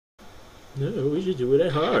No, we should do it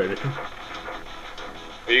at hard.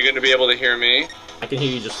 Are you going to be able to hear me? I can hear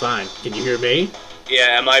you just fine. Can you hear me?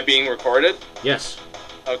 Yeah, am I being recorded? Yes.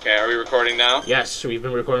 Okay, are we recording now? Yes, we've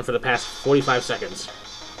been recording for the past 45 seconds.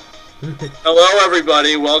 Hello,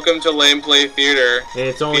 everybody. Welcome to Lameplay Theater.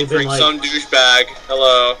 It's only been like... some douchebag.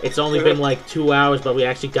 Hello. It's only been like 2 hours, but we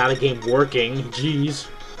actually got a game working. Jeez.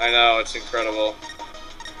 I know, it's incredible.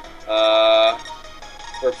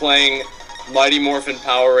 We're playing Mighty Morphin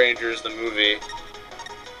Power Rangers, the movie.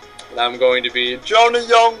 And I'm going to be Johnny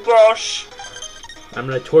Youngbrush. I'm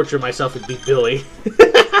gonna torture myself and be Billy.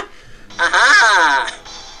 Aha!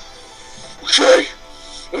 Okay.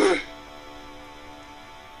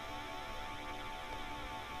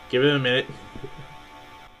 Give it a minute.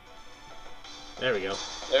 There we go.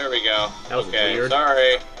 There we go. That was okay, weird.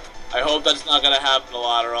 Sorry. I hope that's not gonna happen a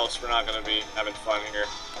lot, or else we're not gonna be having fun here.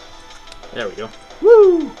 There we go.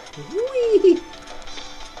 Woo! Whee!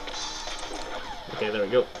 Okay, there we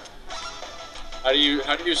go. How do you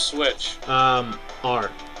switch?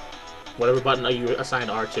 R. Whatever button you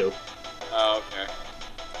assigned R to. Oh, okay.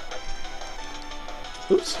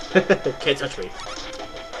 Oops. Can't touch me.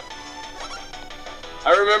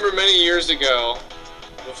 I remember many years ago,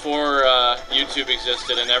 before YouTube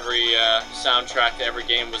existed and every soundtrack to every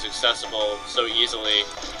game was accessible so easily,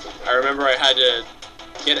 I remember I had to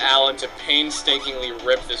get Alan to painstakingly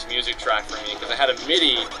rip this music track for me, because I had a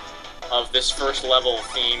MIDI of this first level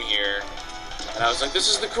theme here, and I was like, this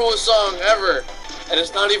is the coolest song ever! And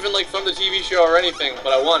it's not even like from the TV show or anything,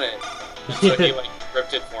 but I want it. And so he like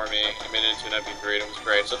ripped it for me and made it into an MP3, and it was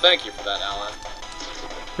great. So thank you for that, Alan.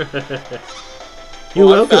 You're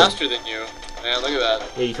welcome. I'm faster than you. Man, look at that.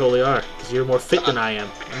 Yeah, you totally are, because you're more fit than I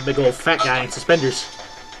am. I'm a big old fat guy in suspenders.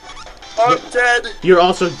 I'm dead! You're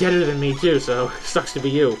also deader than me, too, so sucks to be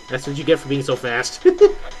you. That's what you get for being so fast.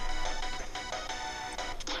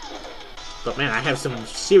 But man, I have some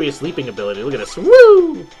serious leaping ability. Look at this.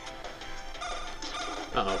 Woo!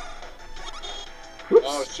 Uh-oh. Whoops.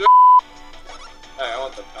 Oh, shit. Hey, I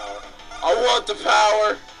want the power. I want the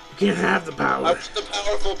power! You can't have the power. I want the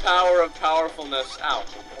powerful power of powerfulness. Ow.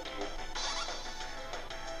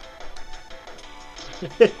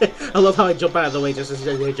 I love how I jump out of the way just as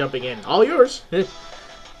they're jumping in. All yours! Ow.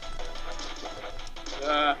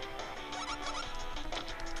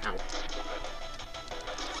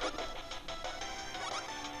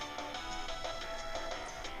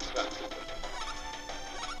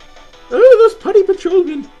 Oh, those putty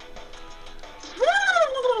patrolmen!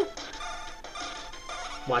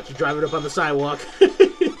 Watch you drive it up on the sidewalk.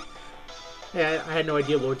 Yeah, I had no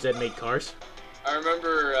idea Lord Zed made cars. I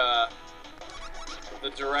remember, the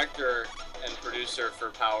director and producer for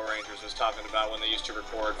Power Rangers was talking about when they used to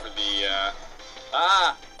record for the,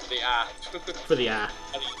 For the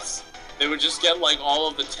They would just get, like, all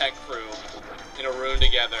of the tech crew in a room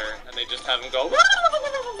together, and they just have them go,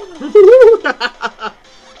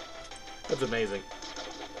 That's amazing.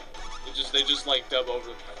 They just like dub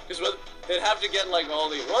over, because they'd have to get like all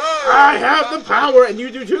the. I have the power, and you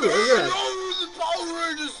do too. Look at that. The Power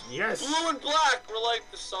Rangers. Yes. Blue and black. We're like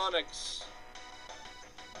the Sonics.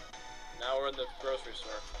 Now we're in the grocery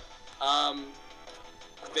store.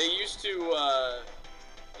 They used to,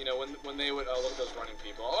 you know, when they would. Oh, look at those running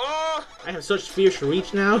people. Oh. I have such fierce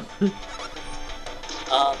reach now.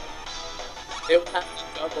 They would have to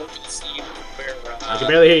dub over the scene where. I can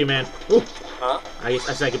barely hear you, man. Ooh. Huh? I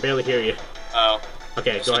said I can barely hear you. Oh.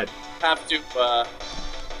 Okay, go ahead. Have to,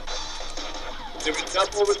 they would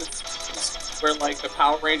jump over the where, like, the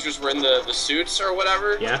Power Rangers were in the suits or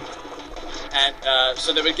whatever. Yeah. And,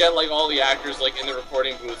 so they would get, like, all the actors, like, in the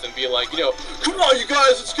recording booth and be like, you know, come on, you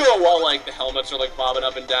guys, let's go! While, like, the helmets are, like, bobbing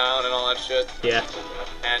up and down and all that shit. Yeah.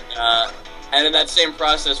 And in that same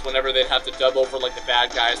process, whenever they'd have to dub over, like, the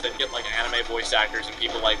bad guys, they'd get, like, anime voice actors and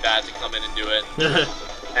people like that to come in and do it.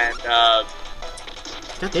 And,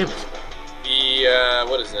 God damn it.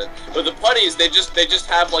 What is it? But the putties, they just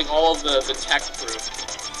have, like, all of the tech crew.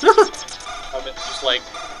 And just, like,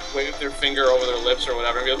 wave their finger over their lips or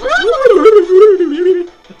whatever and be like,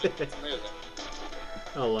 it's amazing.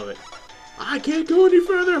 I love it. I can't go any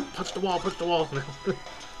further. Punch the wall, punch the wall.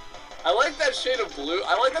 I like that shade of blue.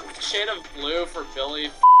 I like that shade of blue for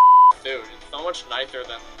Billy, dude. It's so much nicer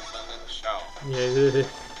than in the show. Yeah.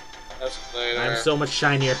 That's later. I'm so much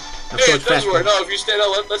shinier. I'm Hey, so it much does faster. work. No, if you stay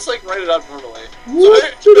down, let's like write it up normally. So, What?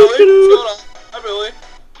 hey, Billy, what's going on? Hi, Billy.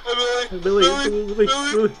 Hi, Billy.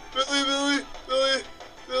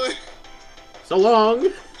 Billy. So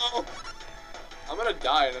long. Oh. I'm gonna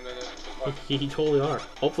die in a minute. You totally are.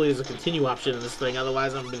 Hopefully there's a continue option in this thing,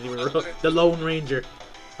 otherwise I'm gonna be the Lone Ranger.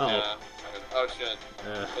 Uh oh. Yeah. Oh shit.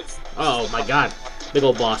 Oh my god. Big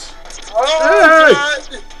old boss. Oh, Hey!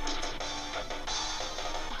 God!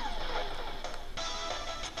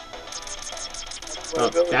 Oh,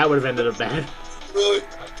 that would have ended up bad. Really?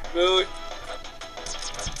 Really?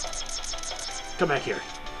 Come back here.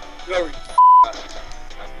 No.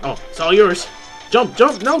 Oh, it's all yours. Jump,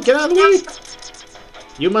 jump! No, get out of the way!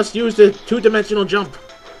 You must use the two-dimensional jump.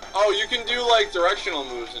 Oh, you can do like directional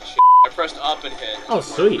moves and shit. I pressed up and hit. Oh,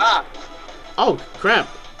 sweet. Ah! Oh, crap.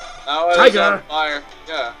 Now it's Tiger! on fire.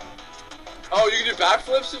 Yeah. Oh, you can do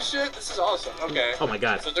backflips and shit? This is awesome. Okay. Oh my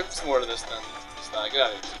god. So there's more to this than just that. Get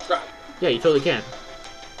out of here. Crap. Yeah, you totally can.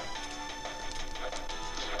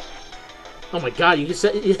 Oh my god, you can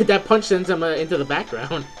set that punch sends him into the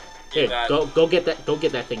background. Here, go get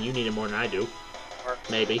that thing. You need it more than I do.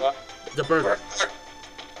 Maybe. The burger.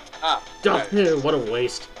 Ah. Okay. What a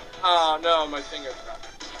waste. Oh no, my finger dropped.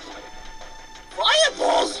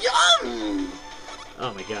 Fireballs, yum!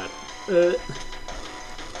 Oh my god.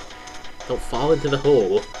 Don't fall into the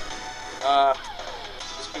hole.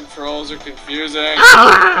 These controls are confusing.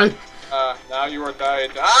 Ah! Now you are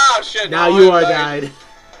died. Ah, shit! Now you are died.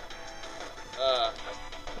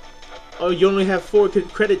 Oh, you only have 4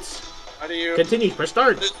 credits. How do you... Continue. Press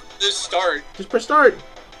start. This start. Just press start.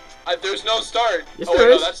 There's no start. Yes, oh, there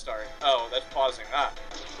wait, is. no, that's start. Oh, that's pausing. Ah.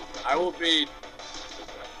 I will be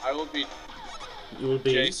You will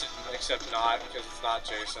be... Jason, except not, because it's not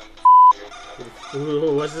Jason.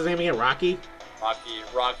 What's his name again? Rocky?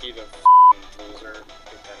 Rocky the loser.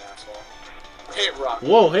 Get that asshole. Hey, Rocky.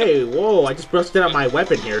 Whoa, hey, whoa. I just busted out my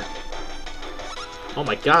weapon here. Oh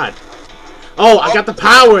my god. Oh, I got the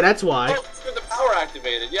power, that's why. Oh, it's got the power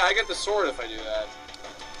activated. Yeah, I get the sword if I do that.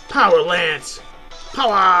 Power Lance!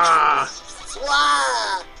 Power!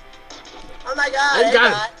 Swah! Oh my god! Oh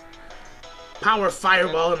god! Power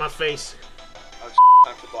Fireball in my face. Oh,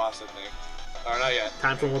 time for boss, I think. Or not yet.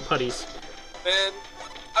 Time for more putties. Man,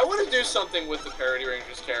 I want to do something with the Parody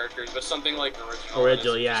Rangers characters, but something like original.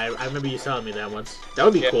 Original, yeah. I remember you telling me that once. That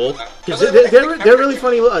would be cool. Because Yeah. they're really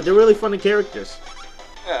funny. They're really funny characters.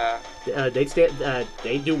 Yeah.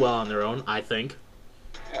 They do well on their own, I think.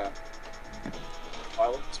 Yeah. Oh, I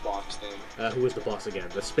love this boss thing. Who was the boss again?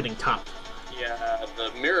 The spinning top. Yeah,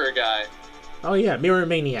 the mirror guy. Oh yeah, Mirror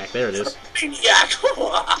Maniac. There it is. Maniac!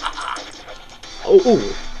 Oh,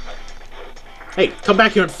 ooh. Hey, come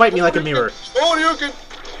back here and fight me like a mirror. Oh, you can!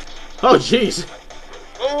 Oh, jeez.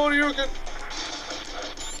 Oh, you can!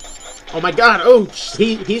 Oh my god. Oh,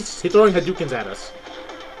 he's throwing Hadoukens at us.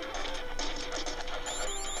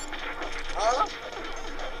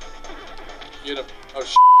 Get him. Oh,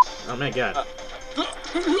 sh**. Oh my god.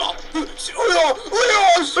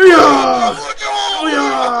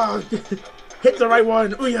 Hit the right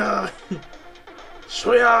one. Ouya.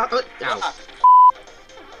 Shoya. Ow.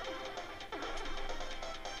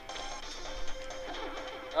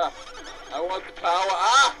 I want the power.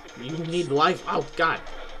 Ah! You need life. Oh god.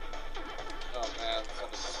 Oh man,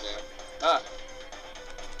 that's a scam. Ah!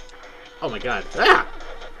 Oh my god. Ah!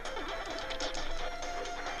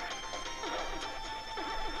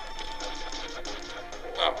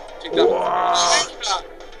 Oh, take that.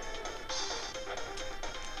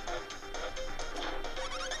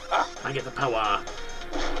 Ah, I get the power.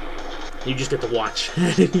 You just get to watch.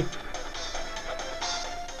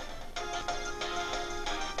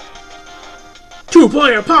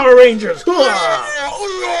 Two-player Power Rangers!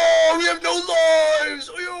 Oh, we have no lives!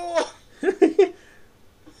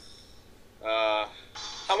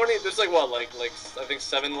 How many? There's like what, like I think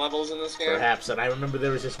 7 levels in this game. Perhaps, and I remember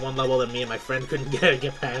there was just one level that me and my friend couldn't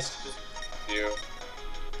get past. You.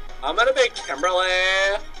 I'm gonna make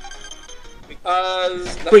Kimberly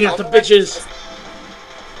because Bring out the bitches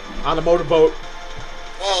on the motorboat.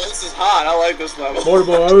 Oh, this is hot. I like this level.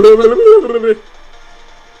 Motorboat.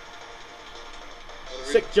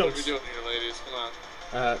 Sick jokes. What are we doing here, ladies? Come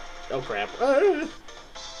on. Oh crap.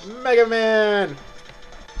 Mega Man!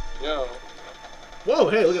 Yo. Whoa,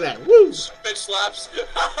 hey, look at that. Woo! Bitch slaps.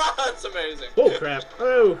 That's amazing. Oh crap.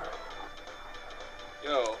 Oh.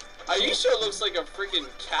 Yo. Aisha looks like a freaking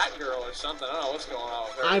cat girl or something. I don't know what's going on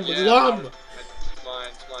with her. I'm yeah, Lum! It's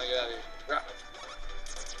mine. Get out of here.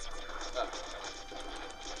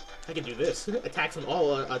 I can do this. Attack from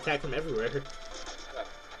all, attack from everywhere.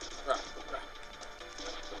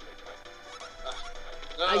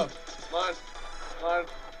 No, mine.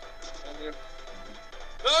 Damn you.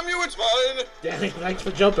 Damn you, it's mine! Damn it, thanks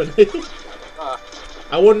for jumping. Ah.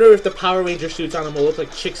 I wonder if the Power Ranger suits on them will look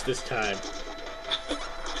like chicks this time.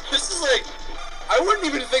 This is like... I wouldn't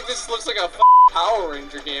even think this looks like a Power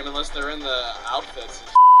Ranger game unless they're in the outfits.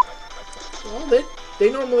 Well,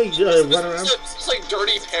 they normally run around. It's like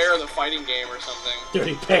Dirty Pair, the fighting game or something.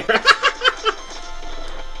 Dirty Pair.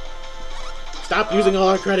 Stop using all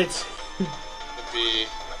our credits. B.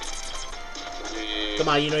 Come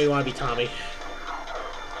on, you know you want to be Tommy.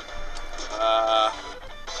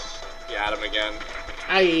 Be Adam again.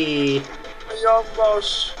 Aye. Young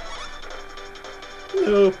boss.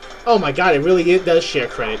 No. Oh my god, it does share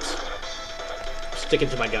credits. Sticking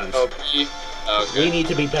to my guns. Oh, B. Oh, okay. We need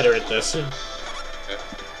to be better at this. Okay.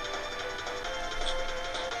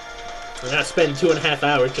 We're not spending 2.5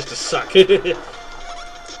 hours just to suck.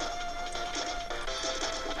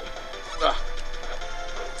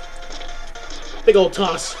 Big old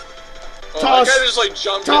toss. Oh, Toss! that guy just like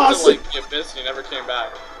jumped Toss! into like the abyss and he never came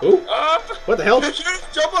back. Who? What the hell? Did you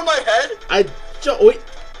jump on my head? Wait.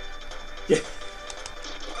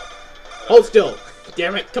 Hold still.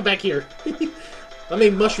 Damn it, come back here. Let me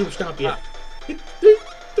mushroom stomp you.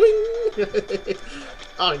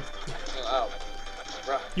 Oh. Ow.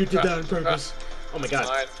 You did that on purpose. Oh my god.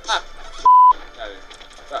 Ah.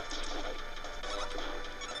 Ah.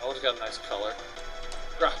 Oh, it's got a nice color.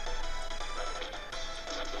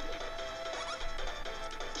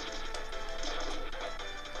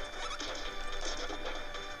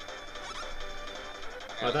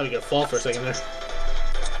 Oh, I thought we were gonna fall for a second there.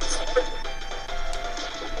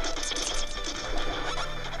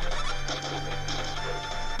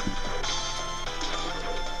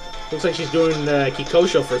 Looks like she's doing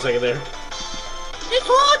Kikosho for a second there.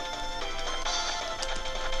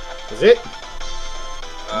 Is it?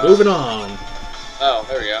 Moving on. Oh,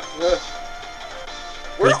 there we go.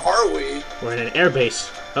 Where are we? We're in an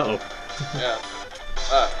airbase. Uh-oh. Yeah.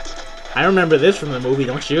 I remember this from the movie,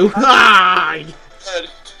 don't you?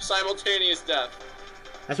 Simultaneous death.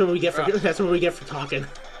 That's what we get for talking.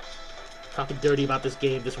 Talking dirty about this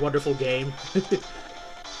game, this wonderful game.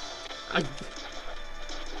 God,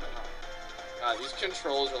 these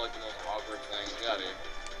controls are like the most awkward thing. Get out of here.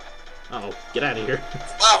 Uh-oh, get out of here.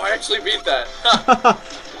 Wow, I actually beat that.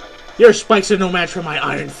 Your spikes are no match for my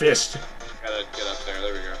iron fist. Gotta get up there.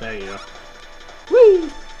 There we go. There you go.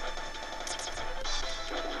 Whee!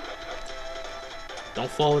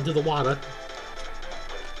 Don't fall into the water.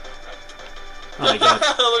 Oh my god.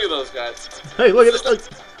 Look at those guys. Hey, look at this. Look.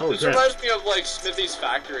 Holy This crap. reminds me of like Smithy's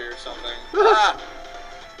factory or something. Ah!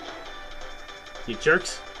 You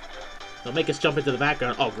jerks. Don't make us jump into the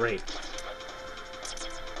background. Oh, great.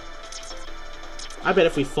 I bet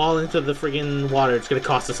if we fall into the friggin' water, it's gonna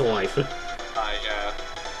cost us a life. Yeah.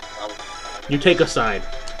 You take a side.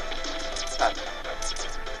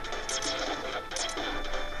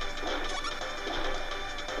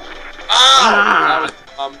 Ah!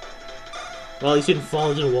 Well, at least you didn't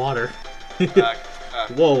fall into the water.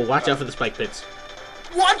 Whoa, watch out for the spike pits.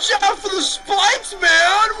 Watch out for the spikes,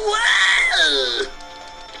 man! Whoa!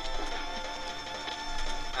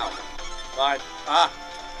 Ow. Fine. Ah!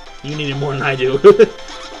 You need it more than I do.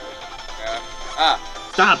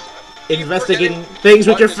 Stop investigating things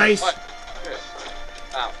with your face!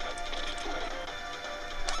 Ow.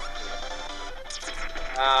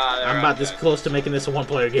 I'm about this close to making this a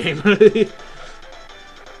one-player game.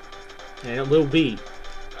 And it will be.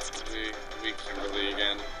 We Kimberly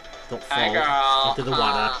again. Don't fall into the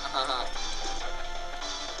water.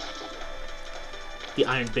 The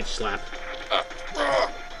iron bitch slap.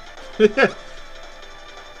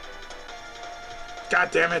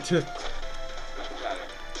 God damn it!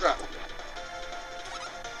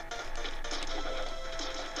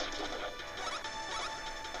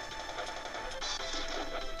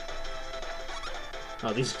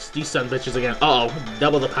 Oh, these son bitches again. Uh oh,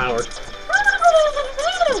 double the power.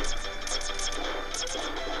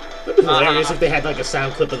 It'd be hilarious if they had like a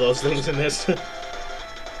sound clip of those things in this. Alright,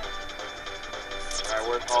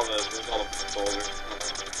 where's all the soldiers?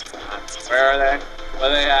 Where are they? Where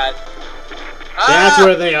are they at? That's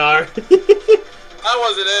where they are. That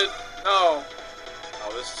wasn't it. No.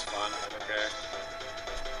 Oh, this is fun. Okay.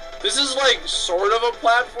 This is like sort of a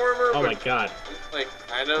platformer. Oh but my god. Like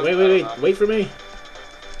kind of. Wait for me.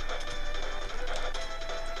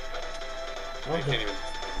 I can't even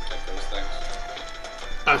get those things.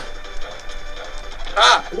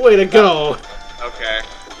 Way to go. Okay.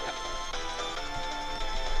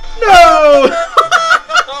 No!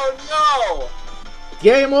 Oh no!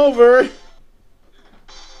 Game over.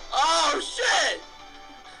 Oh shit!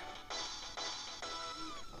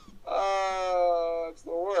 It's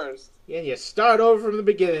the worst. Yeah, you start over from the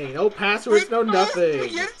beginning. No passwords, no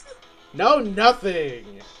nothing. No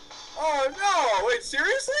nothing. Oh no! Wait,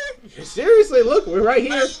 seriously? Seriously, look, we're right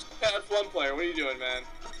here. F1 player, what are you doing, man?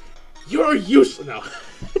 You're useless. No.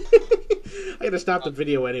 I gotta stop the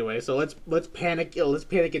video anyway, so let's panic. Let's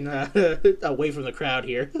panic and away from the crowd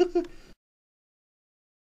here.